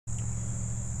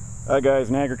Hi guys,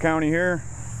 Niagara County here,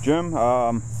 Jim.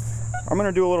 I'm going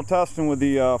to do a little testing with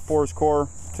the force core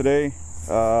today.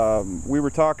 We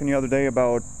were talking the other day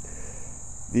about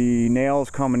the nails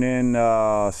coming in,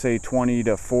 say 20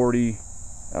 to 40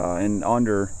 and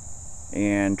under,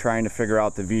 and trying to figure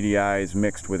out the VDIs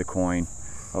mixed with a coin.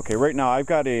 Okay, right now I've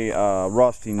got a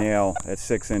rusty nail at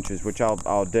 6 inches, which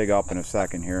I'll dig up in a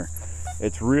second here.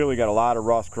 It's really got a lot of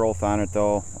rust growth on it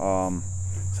though.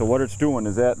 So what it's doing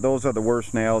is that those are the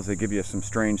worst nails. They give you some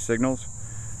strange signals.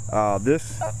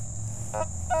 This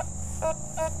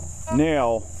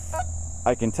nail,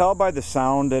 I can tell by the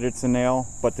sound that it's a nail,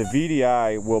 but the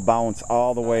VDI will bounce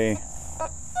all the way.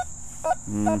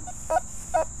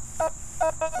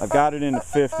 I've got it in the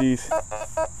 50s.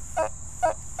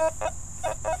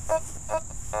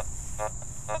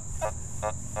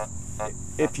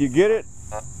 If you get it,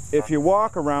 if you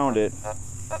walk around it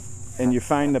and you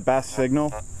find the best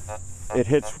signal, it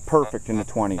hits perfect in the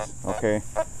 20s, okay?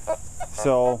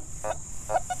 So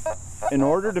in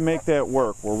order to make that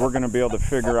work, where we're going to be able to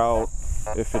figure out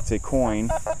if it's a coin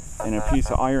and a piece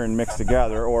of iron mixed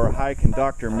together, or a high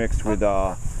conductor mixed with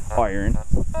iron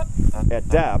at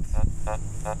depth,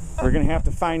 we're going to have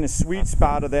to find the sweet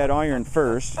spot of that iron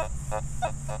first,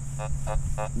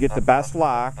 get the best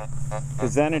lock,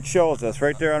 because then it shows us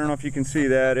right there. I don't know if you can see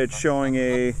that, it's showing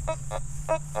a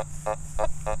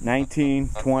 19,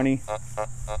 20.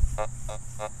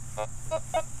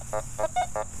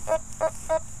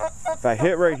 If I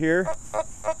hit right here,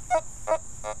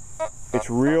 it's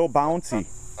real bouncy,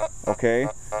 okay?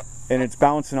 And it's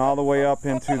bouncing all the way up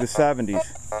into the 70s.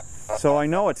 So I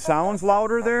know it sounds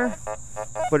louder there,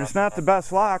 but it's not the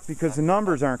best lock because the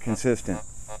numbers aren't consistent.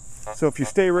 So if you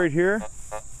stay right here,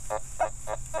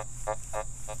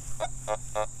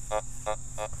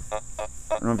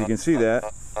 I don't know if you can see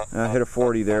that. I hit a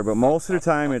 40 there, but most of the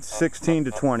time it's 16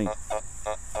 to 20.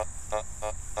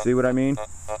 See what I mean?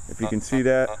 If you can see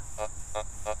that.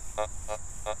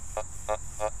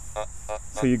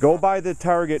 So you go by the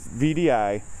target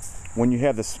VDI when you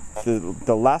have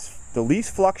the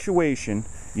least fluctuation.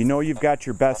 You know you've got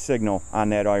your best signal on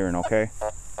that iron, okay?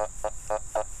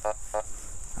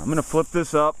 I'm going to flip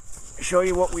this up, show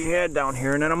you what we had down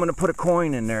here, and then I'm going to put a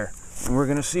coin in there, and we're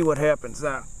going to see what happens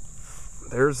then.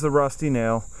 There's the rusty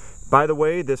nail. By the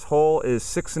way, this hole is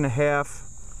 6 or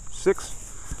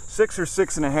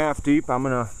 6.5 deep. I'm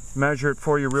going to measure it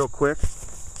for you real quick.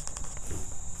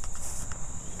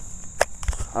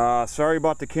 Sorry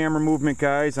about the camera movement,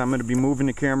 guys. I'm going to be moving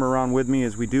the camera around with me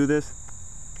as we do this.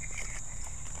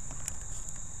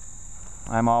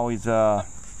 I'm always, I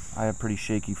have pretty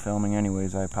shaky filming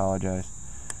anyways, I apologize.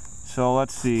 So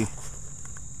let's see.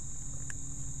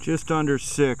 Just under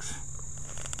 6.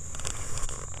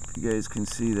 You guys can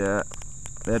see that.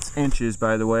 That's inches,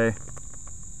 by the way.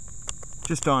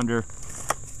 Just under.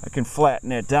 I can flatten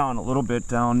that down a little bit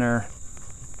down there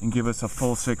and give us a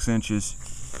full 6 inches.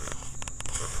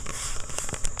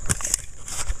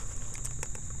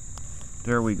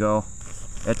 There we go.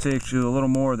 That's actually a little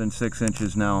more than 6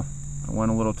 inches now. I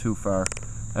went a little too far.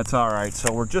 That's alright.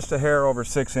 So we're just a hair over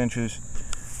 6 inches.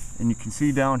 And you can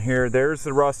see down here, there's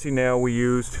the rusty nail we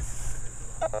used.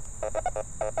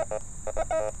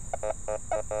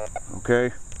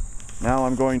 Okay, now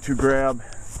I'm going to grab,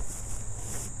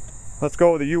 let's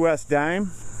go with a US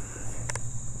dime.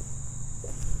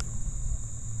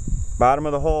 Bottom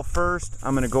of the hole first.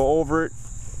 I'm going to go over it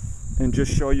and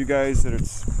just show you guys that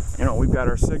it's, you know, we've got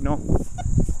our signal.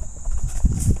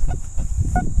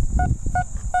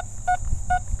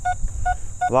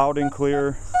 Loud and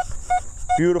clear.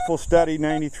 Beautiful, steady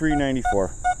 93,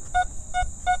 94.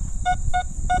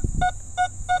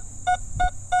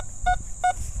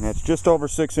 That's just over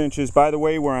 6 inches. By the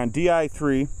way, we're on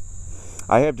DI3.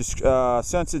 I have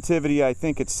sensitivity, I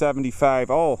think it's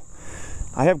 75. Oh,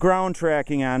 I have ground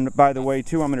tracking on, by the way,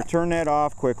 too. I'm going to turn that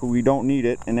off quickly. We don't need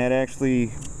it, and that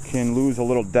actually can lose a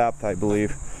little depth, I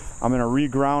believe. I'm going to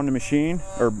re-ground the machine,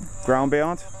 or ground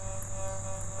balance.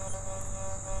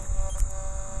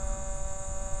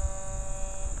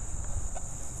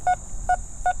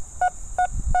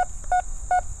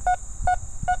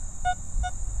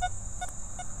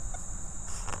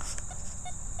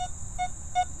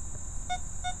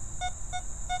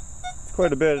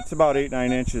 Quite a bit. It's about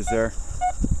 8-9 inches there.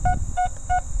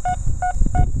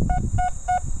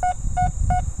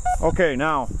 Okay,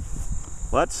 now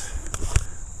let's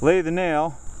lay the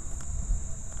nail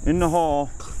in the hole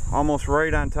almost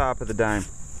right on top of the dime.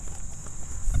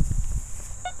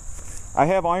 I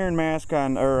have iron mask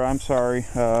on, or I'm sorry,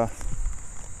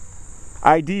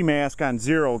 ID mask on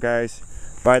 0, guys.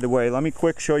 By the way, let me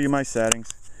quick show you my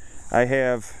settings. I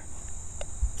have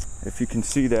if you can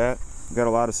see that. We've got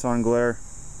a lot of sun glare.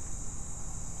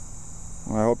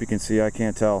 Well, I hope you can see, I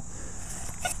can't tell.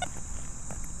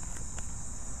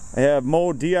 I have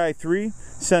mode DI3,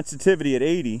 sensitivity at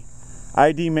 80,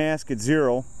 ID mask at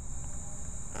 0.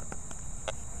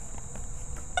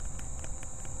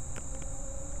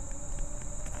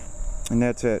 And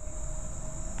that's it.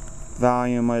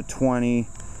 Volume at 20,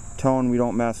 tone we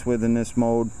don't mess with in this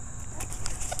mode.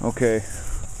 Okay.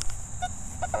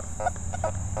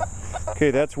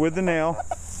 Okay, that's with the nail.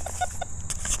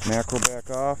 Macro back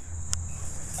off.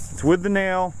 It's with the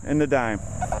nail and the dime.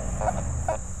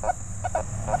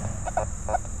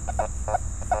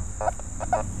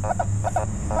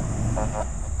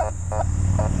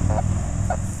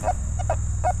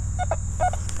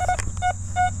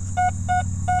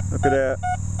 Look at that.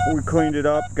 We cleaned it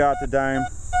up, got the dime.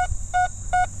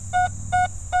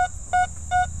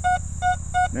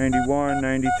 91,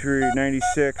 93,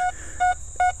 96.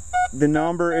 The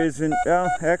number isn't,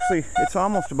 actually, it's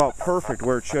almost about perfect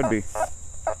where it should be.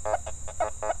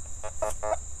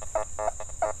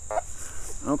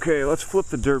 Okay, let's flip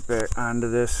the dirt back onto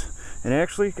this. And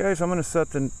actually, guys, I'm going to set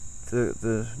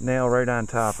the nail right on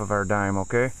top of our dime,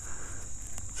 okay?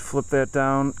 Let's flip that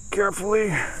down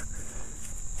carefully.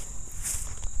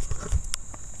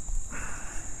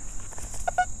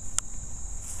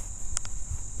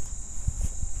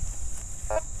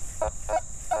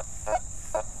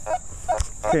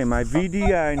 Okay, my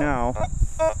VDI now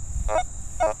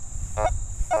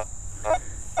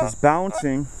is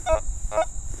bouncing.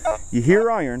 You hear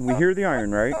iron, we hear the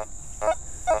iron, right?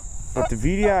 But the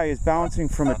VDI is bouncing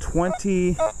from a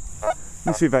 20, let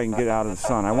me see if I can get it out of the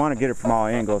sun. I want to get it from all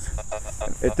angles.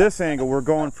 At this angle, we're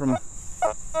going from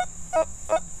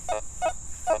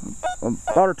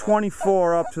about a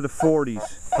 24 up to the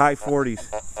 40s, high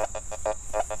 40s.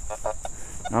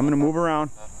 Now I'm going to move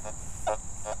around.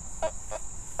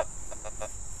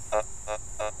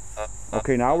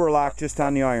 Okay, now we're locked just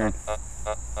on the iron.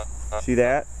 See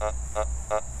that?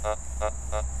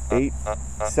 8,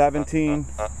 17,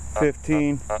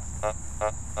 15.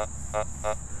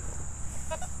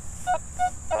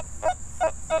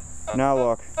 Now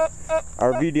look,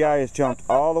 our VDI has jumped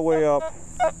all the way up.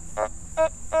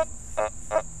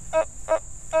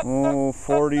 Oh,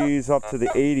 40s up to the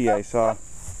 80 I saw.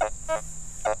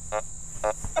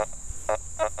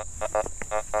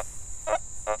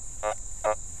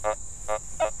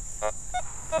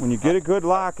 When you get a good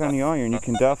lock on the iron, you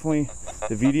can definitely,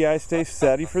 the VDI stays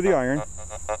steady for the iron.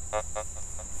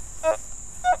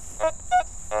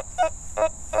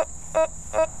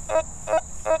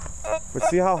 But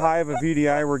see how high of a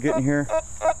VDI we're getting here?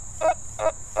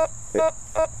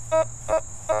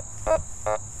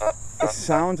 It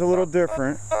sounds a little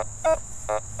different.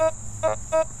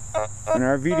 And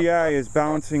our VDI is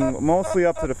bouncing mostly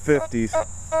up to the 50s.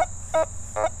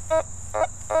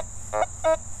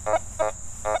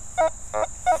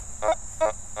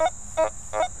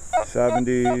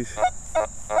 '70s.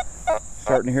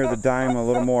 Starting to hear the dime a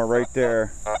little more right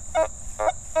there.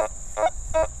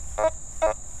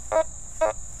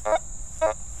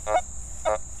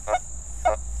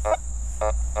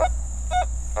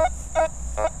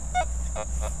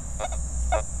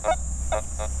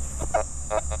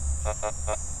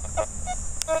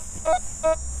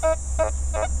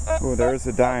 Oh, there's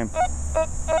the dime.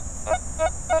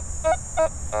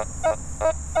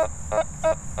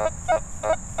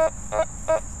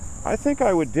 I think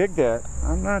I would dig that.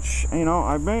 I'm not you know,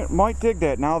 I might dig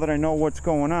that now that I know what's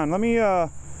going on. Let me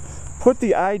put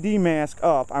the ID mask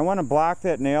up. I want to block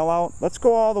that nail out. Let's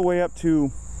go all the way up to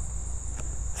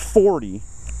 40,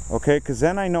 okay? Because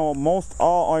then I know most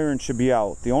all iron should be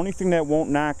out. The only thing that won't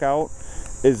knock out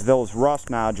is those rust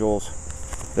nodules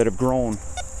that have grown.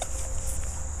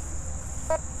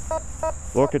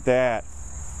 Look at that.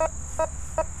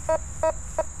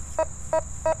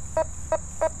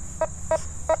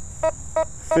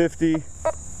 $50.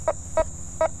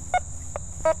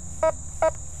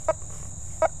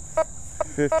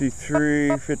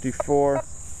 $53, $54.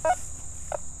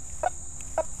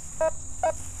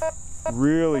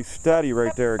 Really steady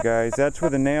right there, guys. That's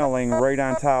with the nail laying right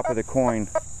on top of the coin.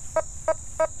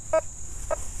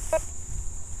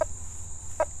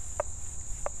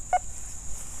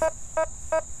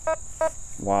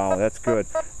 Wow, that's good.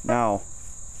 Now,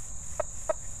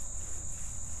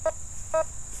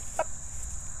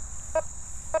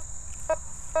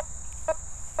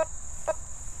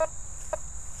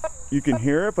 you can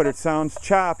hear it, but it sounds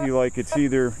choppy, like it's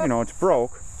either, you know, it's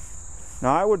broke.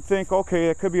 Now I would think, okay,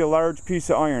 it could be a large piece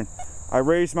of iron. I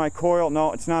raised my coil.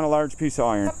 No, it's not a large piece of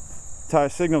iron. The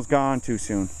signal's gone too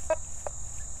soon.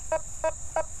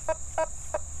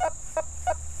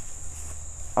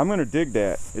 I'm going to dig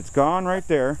that. It's gone right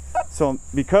there. So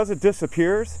because it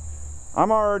disappears,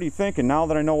 I'm already thinking, now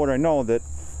that I know what I know, that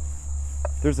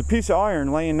there's a piece of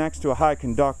iron laying next to a high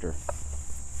conductor.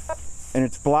 And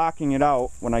it's blocking it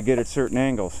out when I get at certain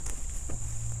angles.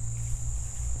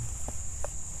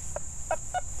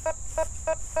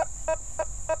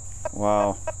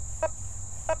 Wow.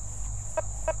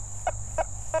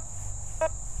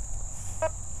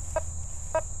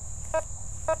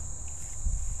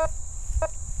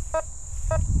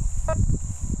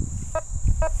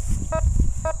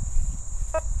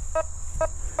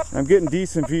 I'm getting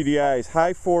decent VDIs,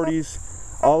 high 40s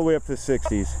all the way up to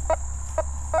 60s.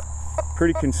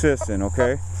 Pretty consistent,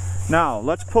 okay? Now,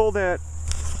 let's pull the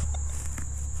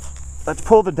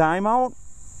dime out.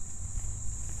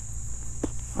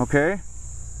 Okay?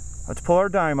 Let's pull our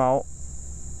dime out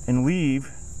and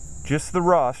leave just the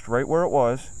rust right where it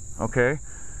was, okay?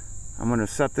 I'm going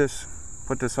to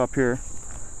put this up here.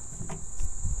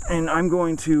 And I'm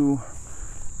going to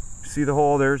see the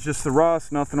hole, there's just the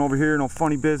rust, nothing over here, no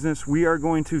funny business. We are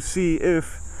going to see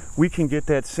if we can get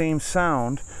that same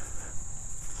sound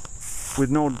with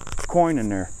no coin in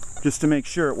there, just to make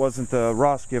sure it wasn't the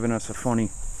rust giving us a funny.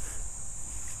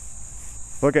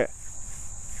 Look at,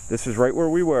 this is right where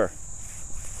we were.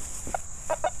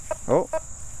 Oh,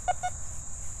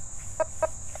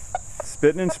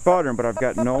 spitting and sputtering, but I've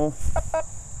got no.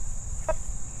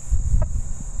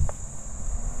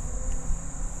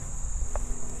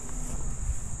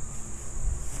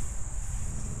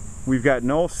 We've got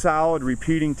no solid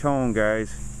repeating tone,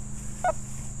 guys.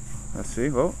 Let's see.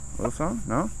 Whoa, a little something?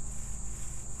 No?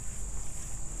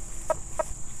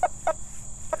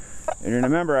 And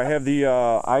remember, I have the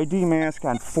ID mask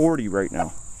on 40 right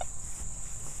now.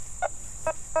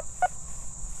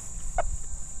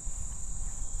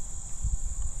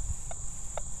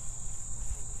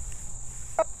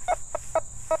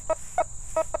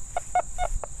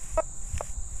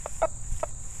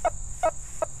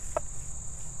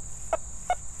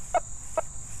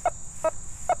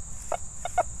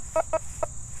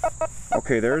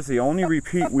 Okay, there's the only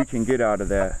repeat we can get out of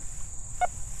that.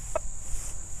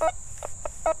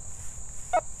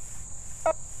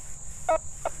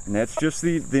 And that's just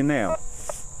the nail.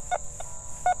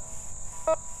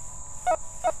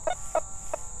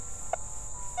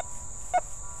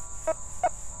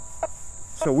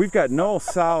 So we've got no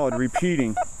solid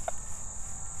repeating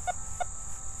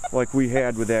like we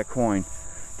had with that coin.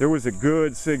 There was a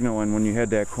good signaling when you had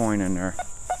that coin in there.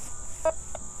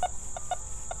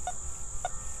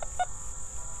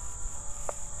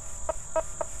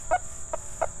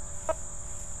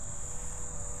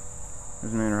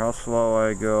 Doesn't matter how slow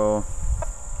I go.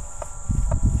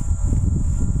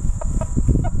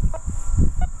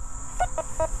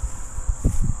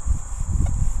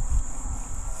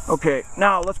 Okay,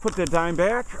 now let's put the dime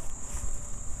back.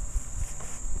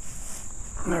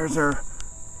 There's our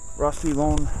rusty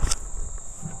lone.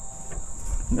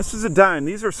 And this is a dime.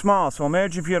 These are small, so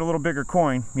imagine if you had a little bigger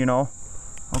coin, you know.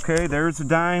 Okay, there's a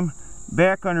dime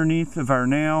back underneath of our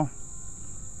nail.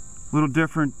 Little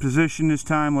different position this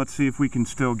time. Let's see if we can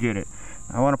still get it.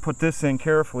 I want to put this in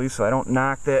carefully so I don't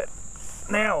knock that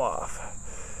nail off.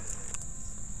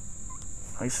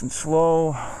 Nice and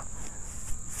slow.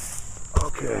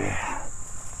 Okay.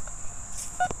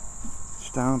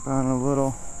 Stomp on a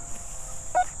little.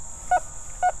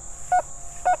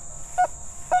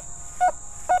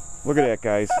 Look at that,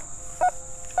 guys.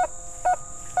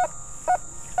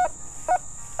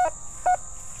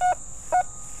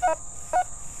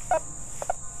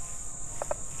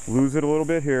 Lose it a little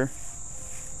bit here.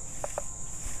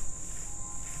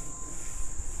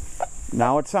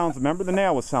 Now it sounds, remember the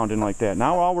nail was sounding like that.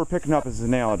 Now all we're picking up is the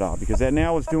nail at all, because that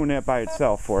nail was doing that by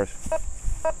itself for us.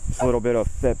 Just a little bit of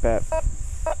bap.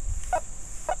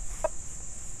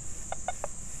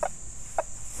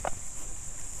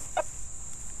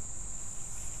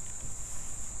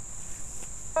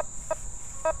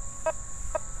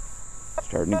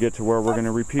 Starting to get to where we're going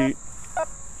to repeat.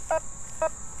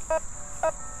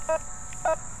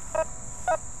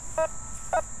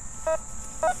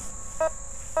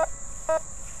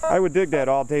 I would dig that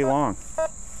all day long.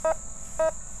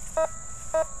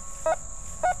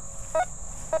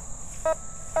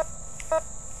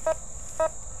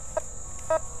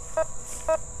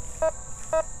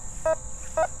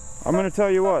 I'm going to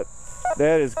tell you what,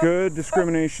 that is good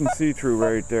discrimination see-through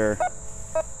right there.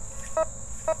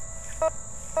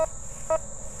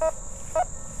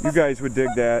 You guys would dig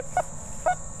that.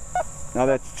 Now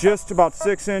that's just about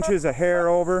 6 inches, a hair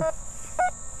over.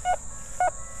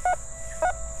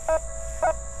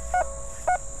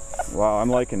 Wow, I'm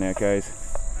liking that, guys.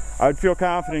 I'd feel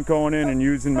confident going in and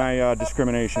using my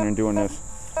discrimination and doing this.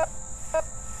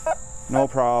 No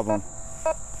problem.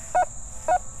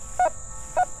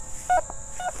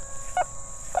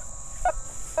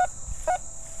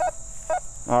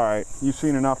 Alright, you've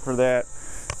seen enough for that.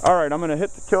 Alright, I'm going to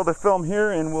kill the film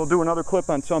here, and we'll do another clip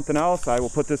on something else. I will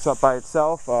put this up by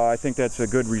itself. I think that's a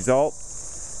good result.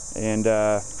 And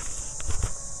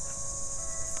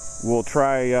we'll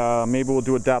try, maybe we'll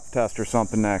do a depth test or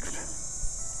something next.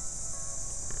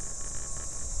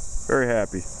 Very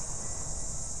happy.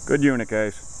 Good unit,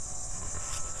 guys.